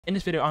In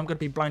this video, I'm going to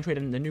be blind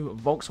trading the new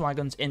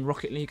Volkswagens in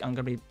Rocket League. I'm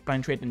going to be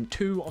blind trading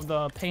 2 of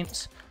the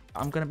paints.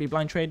 I'm going to be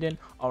blind trading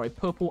are a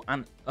purple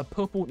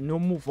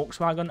normal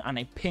Volkswagen and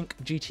a pink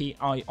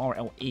GTI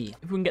RLE.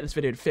 If we can get this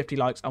video to 50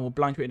 likes, I will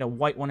blind trade a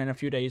white one in a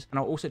few days,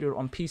 and I'll also do it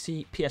on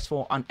PC,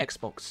 PS4, and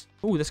Xbox.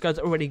 Oh, this guy's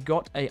already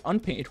got a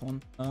unpainted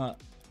one.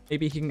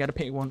 Maybe he can get a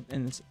painted one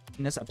in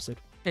this episode.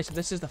 Okay, so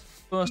this is the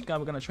first guy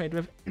we're going to trade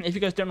with. If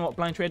you guys don't know what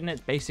blind trading is,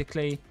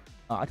 basically,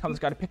 I tell this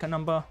guy to pick a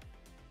number,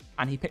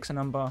 and he picks a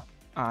number,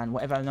 and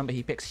whatever number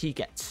he picks, he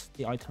gets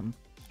the item.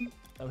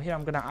 So here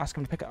I'm going to ask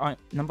him to pick a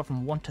number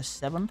from 1 to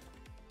 7.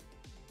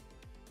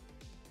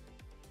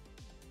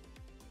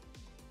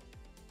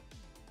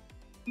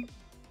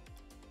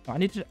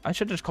 I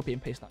should just copy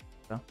and paste that.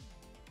 So.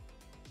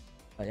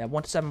 Yeah,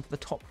 1 to 7 for the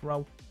top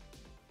row.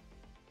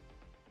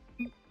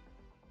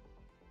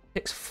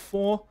 Picks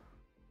 4.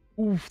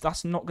 Oof,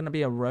 that's not going to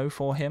be a row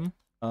for him.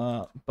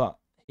 But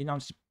he now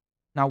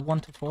 1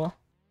 to 4.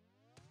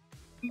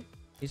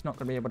 He's not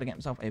going to be able to get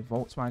himself a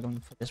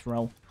Volkswagen for this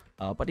row.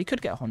 But he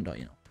could get a Honda,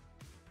 you know.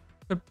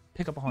 Could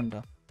pick up a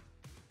Honda.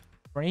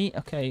 3,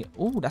 okay.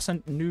 Oh, that's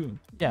a new.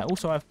 Yeah,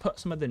 also I've put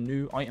some of the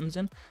new items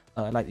in.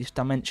 Like these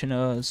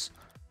dimensioners,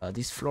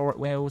 these floret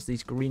wheels,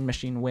 these green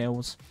machine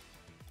wheels.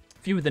 A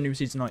few of the new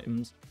season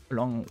items,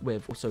 along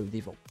with also the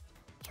Volt.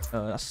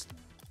 That's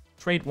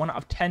trade 1 out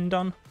of 10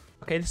 done.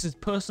 Okay, this is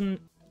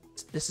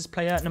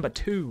player number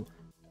 2.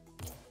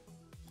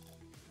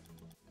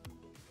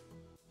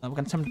 We're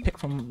going to tell him to pick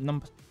from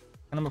number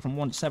from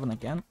 1 to 7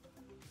 again.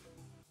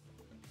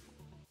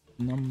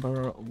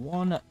 Number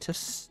 1 to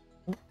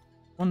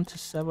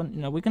 7.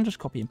 You know, we can just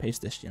copy and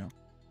paste this, you know.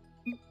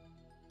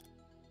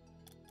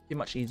 Be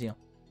much easier.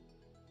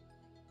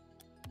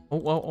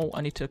 Oh, I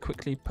need to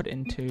quickly put it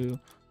into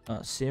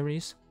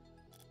series.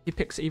 He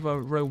picks either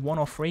row 1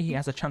 or 3. He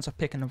has a chance of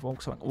picking a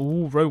Volkswagen.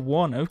 Oh, row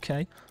 1,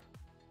 okay.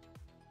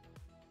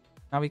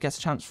 Now he gets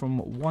a chance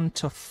from 1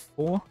 to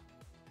 4.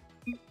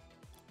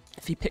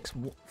 If he picks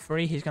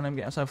 3, he's going to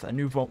get himself a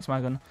new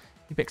Volkswagen.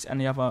 If he picks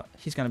any other,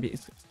 he's going to get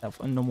himself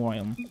a normal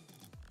item.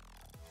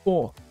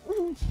 4.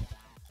 Ooh,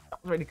 that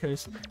was really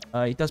close.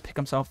 He does pick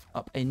himself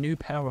up a new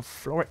pair of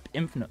Floret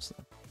Infinites.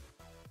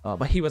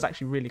 But he was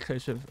actually really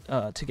close with,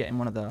 to getting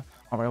one of the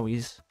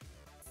RLEs.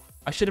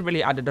 I should have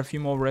really added a few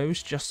more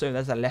rows just so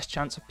there's a less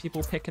chance of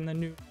people picking the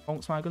new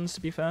Volkswagens,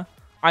 to be fair.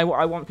 I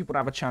want people to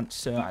have a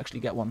chance to actually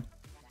get one.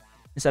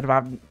 Instead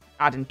of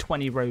adding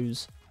 20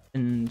 rows.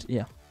 And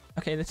yeah.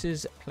 Okay, this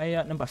is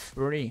player number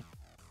 3.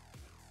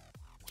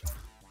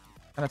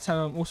 And I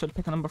tell him also to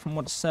pick a number from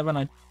 1 to 7.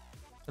 I'm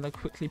going to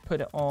quickly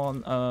put it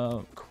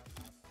on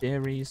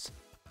series.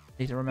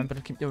 Need to remember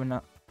to keep doing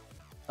that.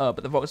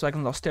 But the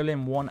Volkswagens are still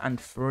in 1 and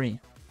 3.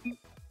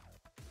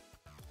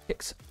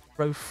 Picks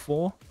row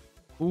 4.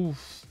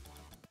 Oof.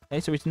 Okay,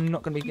 so he's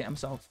not going to be getting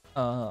himself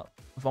a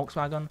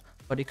Volkswagen,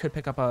 but he could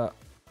pick up a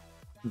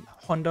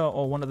Honda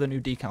or one of the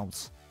new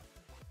decals.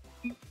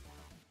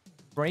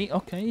 3.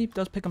 Okay, he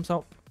does pick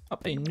himself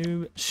up a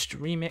new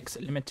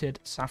Streamix limited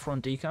saffron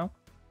decal.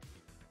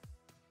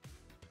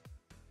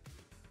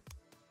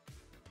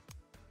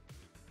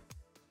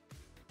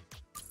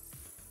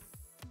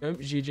 Go,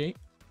 GG.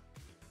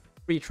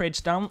 3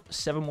 trades down,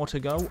 7 more to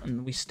go,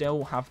 and we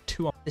still have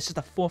 2. This is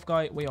the 4th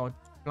guy we are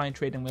blind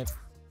trading with.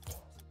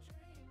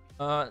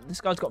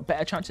 This guy's got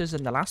better chances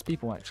than the last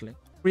people, actually.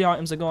 3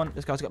 items are gone.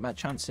 This guy's got better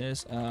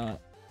chances. I'm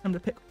going to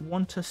pick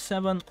 1 to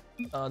 7.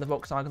 The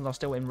Volkswagens are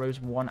still in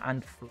rows 1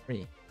 and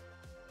 3.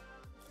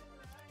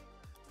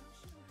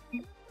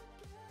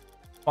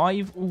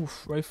 5.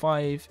 Oof, row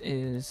 5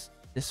 is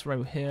this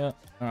row here.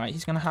 Alright,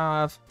 he's going to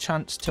have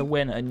chance to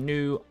win a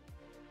new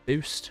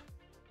boost.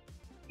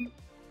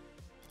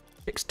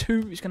 Picks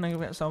 2. He's going to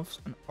get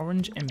himself an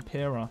orange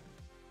Impera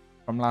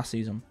from last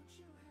season.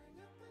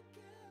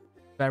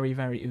 Very,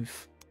 very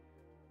oof.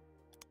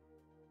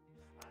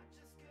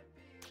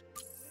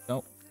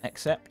 Go,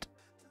 accept.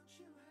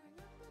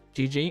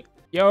 GG.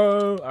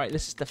 Yo! Alright,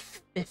 this is the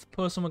 5th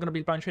person we're going to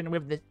be blind trading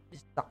with. This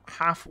is the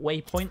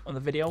halfway point of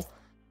the video.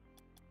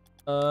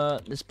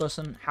 This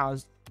person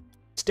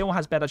still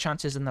has better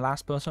chances than the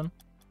last person.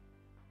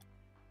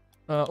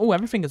 Oh,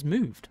 everything has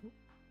moved.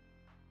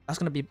 That's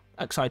going to be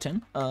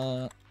exciting.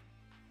 So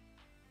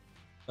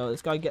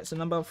this guy gets a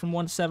number from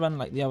 1 to 7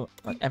 like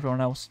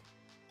everyone else.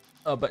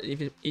 But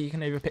if you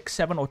can either pick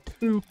 7 or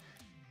 2.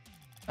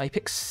 He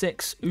picks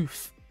 6.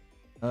 Oof.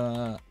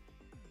 Now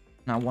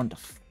 1 to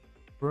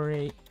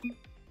 3.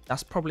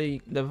 That's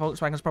probably the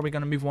Volkswagen's probably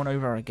going to move 1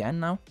 over again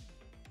now.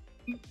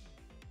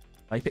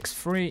 He picks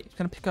 3. He's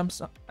going to pick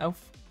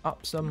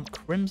up some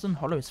Crimson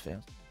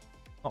Holospheres.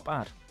 Not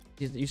bad.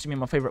 These used to be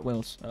my favorite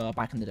wheels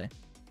back in the day.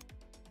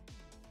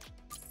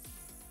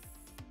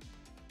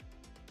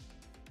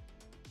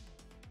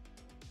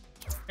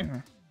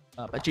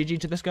 But GG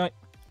to this guy.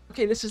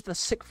 Okay, this is the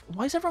 6th.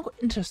 Why has everyone got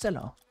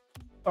Interstellar?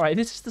 Alright,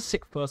 this is the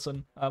 6th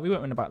person. We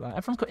won't win about that.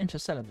 Everyone's got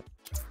Interstellar.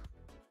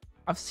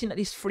 I've seen at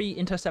least 3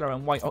 Interstellar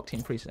and White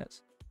Octane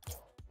presets.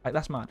 Like,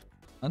 that's mad.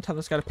 I'll tell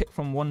this guy to pick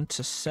from 1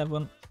 to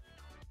 7.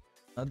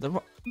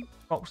 The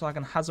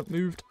Volkswagen hasn't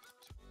moved.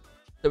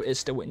 So it is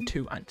still in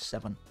 2 and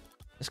 7.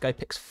 This guy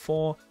picks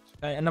 4.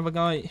 Okay, another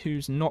guy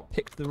who's not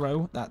picked the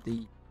row that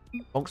the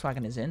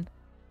Volkswagen is in.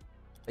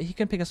 But he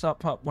can pick us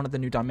up one of the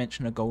new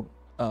dimensional gold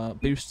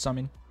boosts. I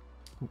mean,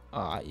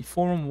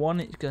 4 on 1.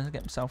 He's going to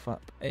get himself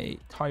up a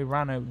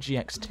Tyranno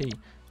GXT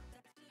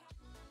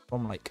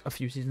from like a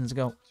few seasons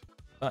ago.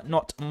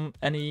 Not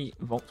any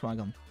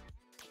Volkswagen.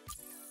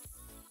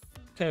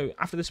 Okay,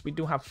 after this we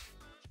do have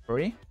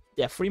 3.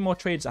 Yeah, 3 more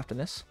trades after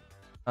this.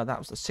 That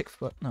was the 6th,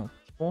 but no,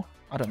 4?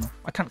 I don't know.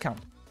 I can't count.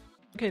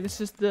 Okay,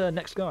 this is the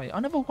next guy.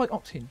 Another white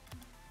octane.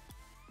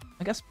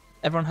 I guess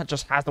everyone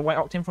just has the white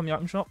octane from the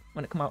item shop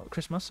when it come out at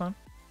Christmas time.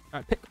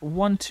 Alright, pick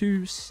 1,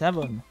 2,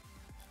 7.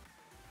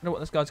 I know what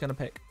this guy's going to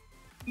pick.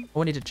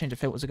 Oh, I need to change the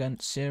filters again.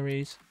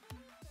 Series.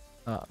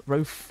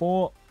 Row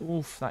 4.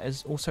 Oof, that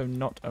is also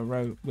not a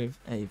row with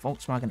a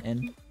Volkswagen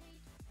in.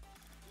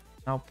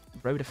 Now,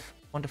 row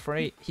 1 to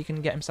 3. He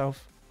can get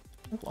himself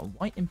a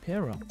white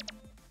Imperial.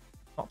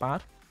 Not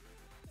bad.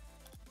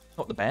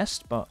 Not the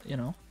best, but, you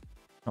know,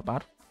 not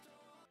bad.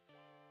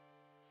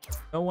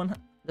 No one.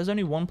 There's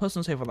only one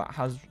person so far that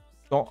has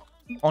got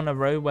on a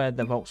row where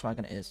the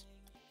Volkswagen is.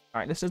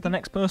 Alright, this is the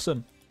next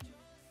person.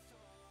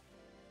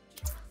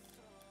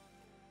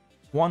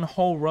 One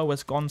whole row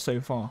has gone so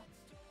far.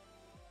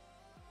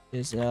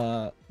 Is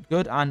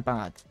good and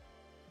bad.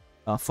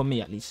 For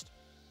me, at least.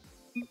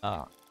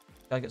 I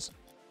guess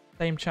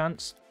same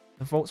chance.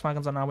 The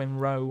Volkswagens are now in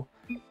row.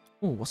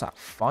 Ooh, what's that?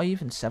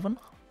 5 and 7?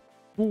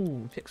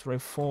 Ooh, picks row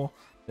 4.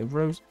 So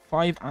rows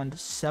 5 and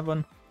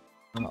 7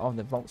 of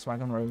the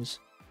Volkswagen rows.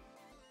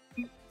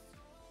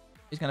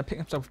 He's going to pick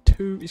himself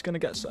 2. He's going to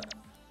get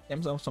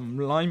himself some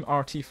Lime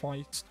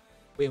RT5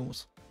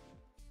 wheels.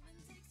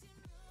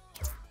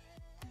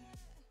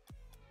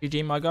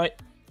 GG, my guy.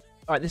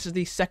 Alright, this is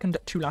the second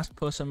to last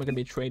person we're going to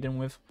be trading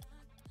with.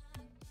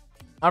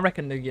 I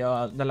reckon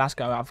the last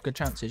guy will have good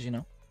chances, you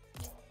know.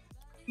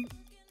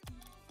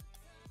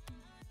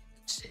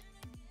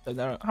 So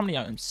there are, how many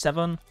items?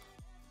 7,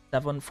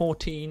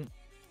 14.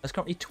 There's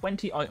currently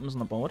 20 items on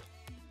the board.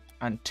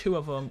 And 2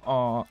 of them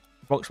are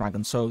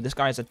Volkswagen. So this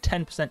guy has a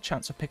 10%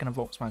 chance of picking a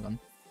Volkswagen.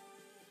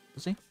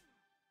 Does he?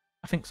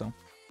 I think so.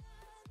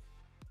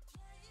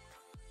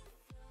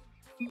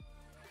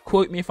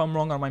 Quote me if I'm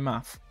wrong on my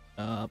math.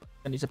 I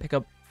need to pick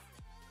up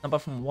number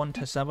from 1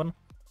 to 7.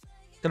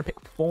 Gonna pick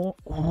 4.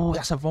 Ooh,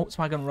 that's a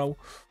Volkswagen row.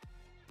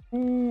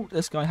 Ooh,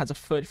 this guy has a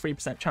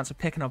 33% chance of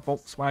picking a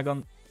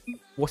Volkswagen.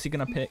 What's he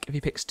gonna pick? If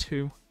he picks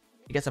 2,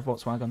 he gets a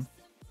Volkswagen.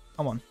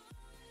 Come on.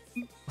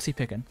 What's he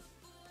picking?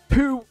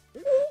 2!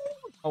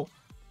 Oh,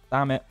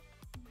 damn it.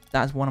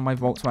 That's one of my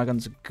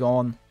Volkswagens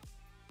gone.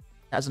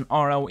 That's an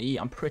RLE.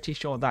 I'm pretty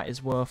sure that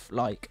is worth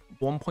like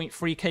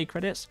 1.3k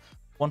credits.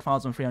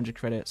 1,300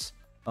 credits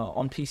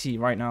on PC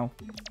right now.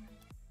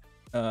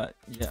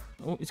 Yeah.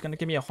 Oh, he's gonna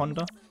give me a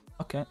Honda.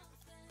 Okay,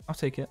 I'll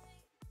take it.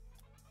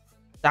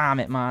 Damn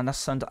it, man.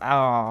 That's under.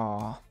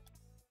 Ah.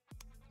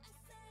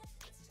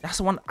 That's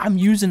the one. I'm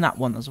using that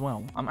one as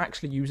well. I'm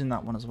actually using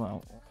that one as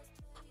well.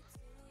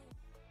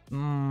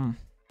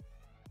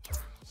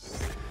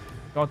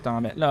 God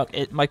damn it.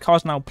 Look, my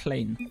car's now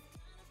plain.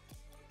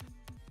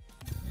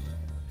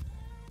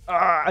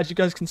 As you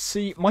guys can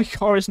see, my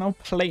car is now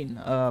plain.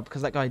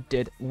 Because that guy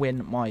did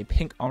win my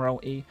pink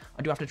RLE.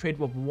 I do have to trade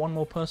with one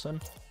more person.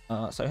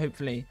 So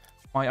hopefully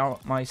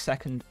my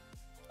second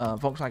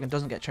Volkswagen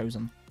doesn't get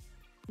chosen.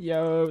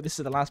 Yo, this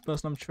is the last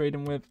person I'm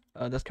trading with.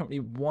 There's currently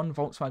 1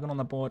 Volkswagen on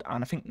the board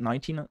and I think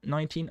 19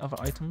 other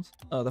items.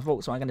 The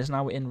Volkswagen is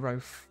now in row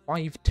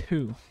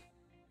 5-2.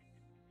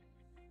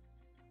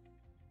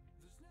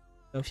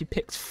 So if he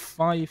picks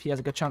 5, he has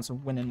a good chance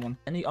of winning one.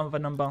 Any other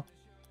number,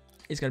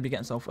 he's going to be getting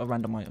himself a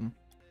random item.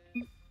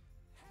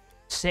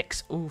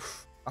 6,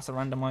 oof, that's a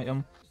random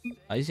item.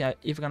 He's either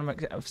going to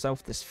make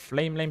himself this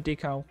Flame Lame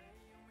decal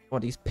or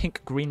these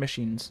pink green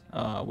machines,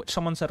 which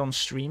someone said on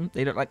stream,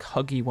 they look like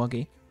Huggy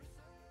Wuggy.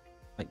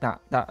 Like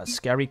that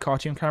scary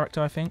cartoon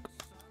character, I think.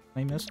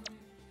 Name is.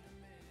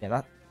 Yeah,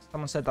 that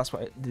someone said that's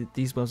what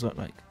these wheels look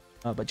like.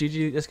 But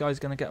GG, this guy's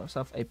going to get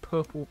himself a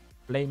purple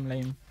Flame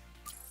Lame.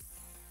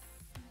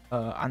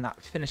 And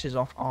that finishes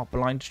off our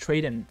blind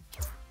trading.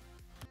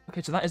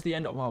 Okay, so that is the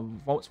end of our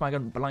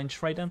Volkswagen blind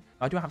trading.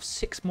 I do have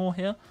 6 more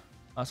here.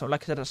 So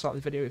like I said at the start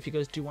of the video, if you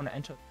guys do want to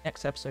enter the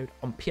next episode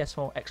on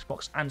PS4,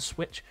 Xbox and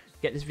Switch,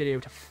 get this video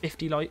to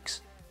 50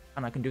 likes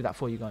and I can do that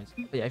for you guys.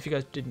 But yeah, if you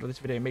guys did enjoy this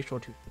video, make sure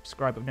to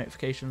subscribe with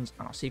notifications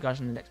and I'll see you guys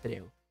in the next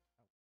video.